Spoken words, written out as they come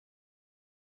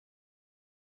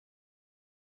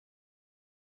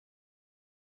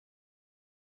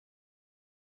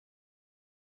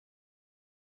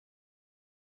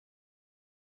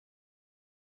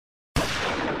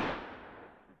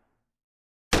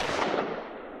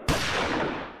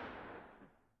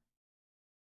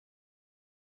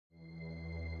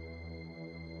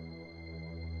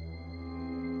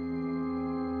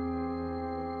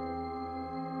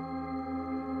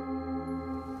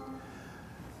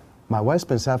My wife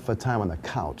spends half her time on the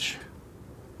couch.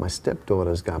 My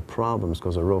stepdaughter's got problems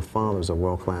because her real father's a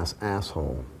world-class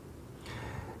asshole.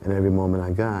 And every moment I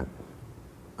got,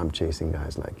 I'm chasing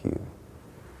guys like you.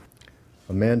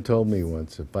 A man told me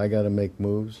once, if I gotta make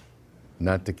moves,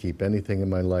 not to keep anything in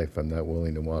my life I'm not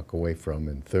willing to walk away from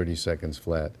in 30 seconds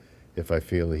flat if I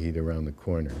feel the heat around the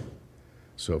corner.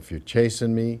 So if you're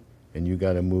chasing me and you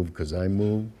gotta move because I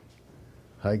move,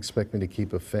 how you expect me to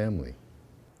keep a family?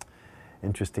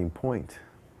 Interesting point.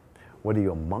 What are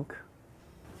you, a monk?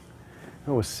 I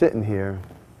was sitting here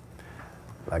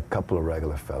like a couple of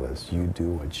regular fellas. You do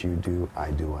what you do,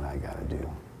 I do what I gotta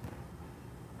do.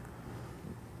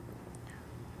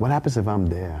 What happens if I'm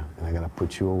there and I gotta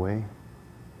put you away?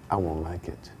 I won't like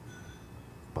it.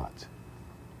 But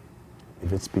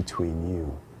if it's between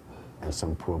you and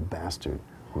some poor bastard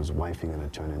whose wife you're gonna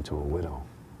turn into a widow,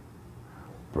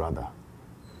 brother,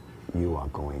 you are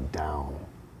going down.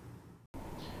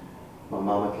 My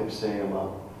mama kept saying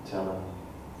about telling.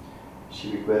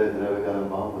 She regretted that I ever got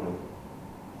involved with him.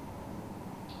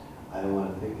 I didn't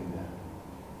want to think of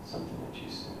that. Something that you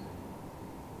said.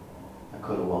 I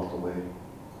could have walked away.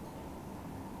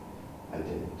 I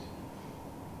didn't.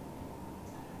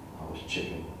 I was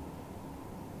chicken.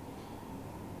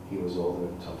 He was older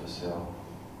and tough as hell.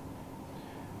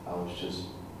 I was just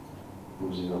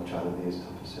boozing up trying to be as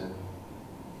tough as him.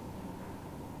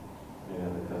 I didn't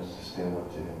have the guts to stand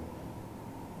up to him.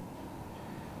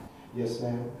 Yes,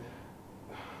 ma'am.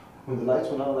 When the lights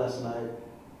went out last night,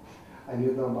 I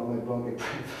kneeled down by my bunk and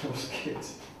prayed for those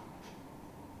kids.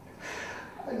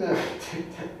 I never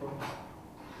did that wrong.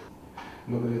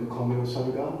 Nobody ever called me a son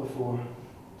of God before.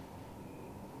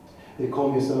 They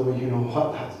called me a son of a you-know-what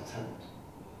lots of times.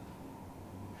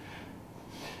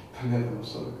 But never no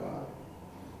son of God.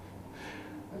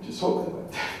 I just hope that my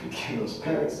dad became those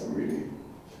parents. I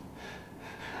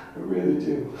really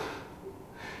do.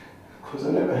 Because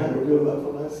I never had a real love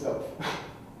for myself.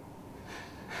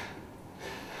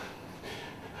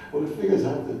 Well, the figures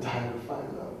have to die to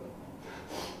find love.